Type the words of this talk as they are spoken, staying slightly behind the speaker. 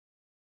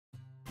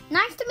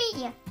Nice to meet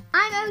you.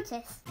 I'm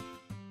Otis.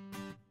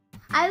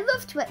 I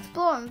love to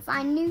explore and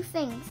find new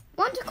things.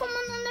 Want to come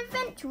on an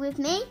adventure with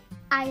me?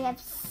 I have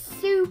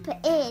super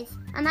ears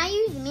and I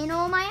use them in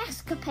all my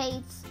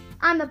escapades.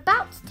 I'm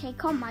about to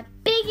take on my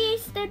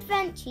biggest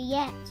adventure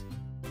yet.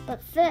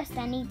 But first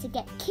I need to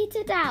get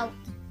kitted out.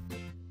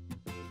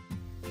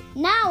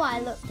 Now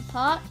I look the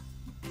part.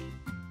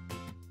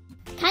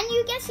 Can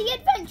you guess the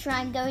adventure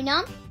I'm going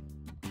on?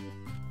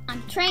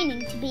 I'm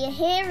training to be a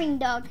hearing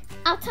dog.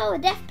 I'll tell a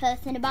deaf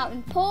person about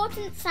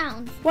important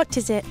sounds. What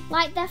is it?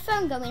 Like their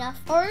phone going off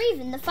or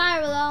even the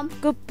fire alarm.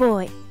 Good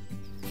boy.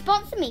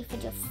 Sponsor me for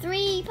just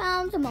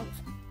 £3 a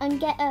month and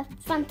get a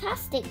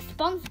fantastic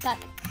sponsor pack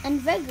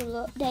and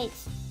regular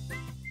updates.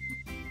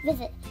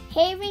 Visit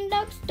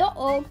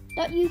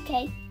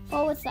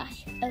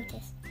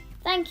hearingdogs.org.uk/Otis.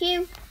 Thank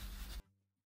you.